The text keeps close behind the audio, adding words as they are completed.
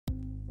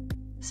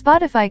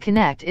Spotify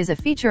Connect is a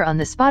feature on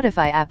the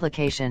Spotify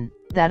application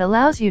that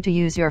allows you to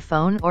use your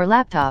phone or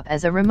laptop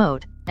as a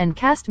remote and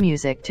cast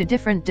music to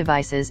different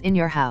devices in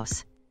your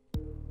house.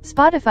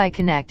 Spotify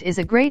Connect is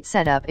a great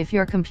setup if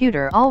your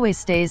computer always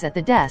stays at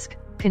the desk,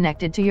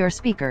 connected to your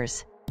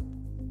speakers.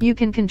 You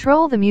can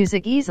control the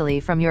music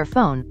easily from your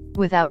phone,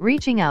 without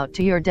reaching out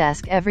to your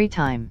desk every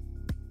time.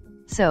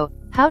 So,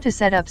 how to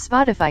set up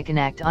Spotify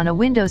Connect on a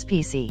Windows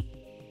PC?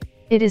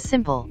 It is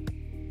simple.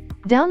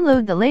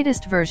 Download the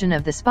latest version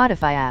of the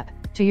Spotify app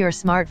to your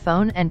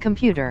smartphone and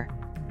computer.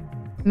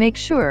 Make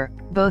sure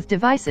both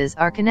devices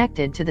are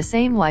connected to the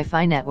same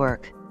Wi-Fi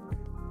network.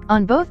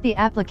 On both the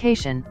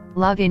application,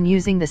 log in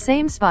using the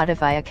same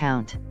Spotify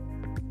account.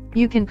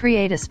 You can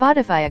create a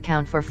Spotify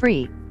account for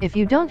free if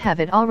you don't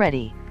have it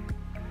already.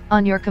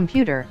 On your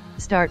computer,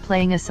 start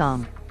playing a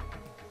song.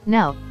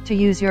 Now, to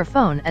use your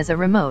phone as a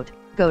remote,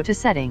 go to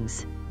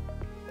Settings.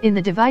 In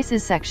the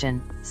Devices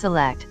section,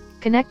 select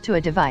Connect to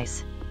a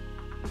device.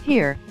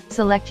 Here,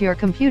 select your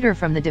computer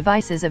from the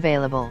devices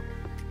available.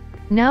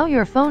 Now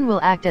your phone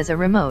will act as a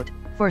remote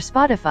for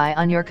Spotify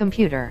on your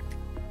computer.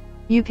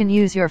 You can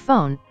use your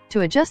phone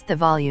to adjust the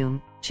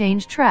volume,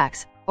 change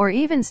tracks, or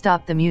even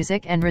stop the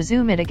music and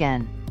resume it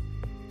again.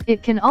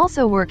 It can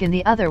also work in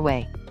the other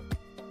way.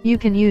 You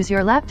can use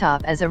your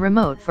laptop as a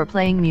remote for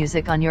playing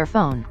music on your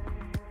phone.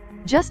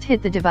 Just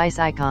hit the device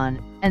icon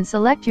and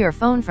select your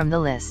phone from the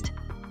list.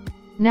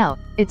 Now,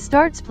 it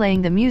starts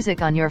playing the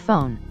music on your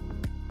phone.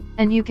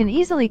 And you can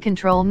easily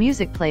control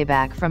music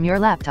playback from your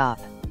laptop.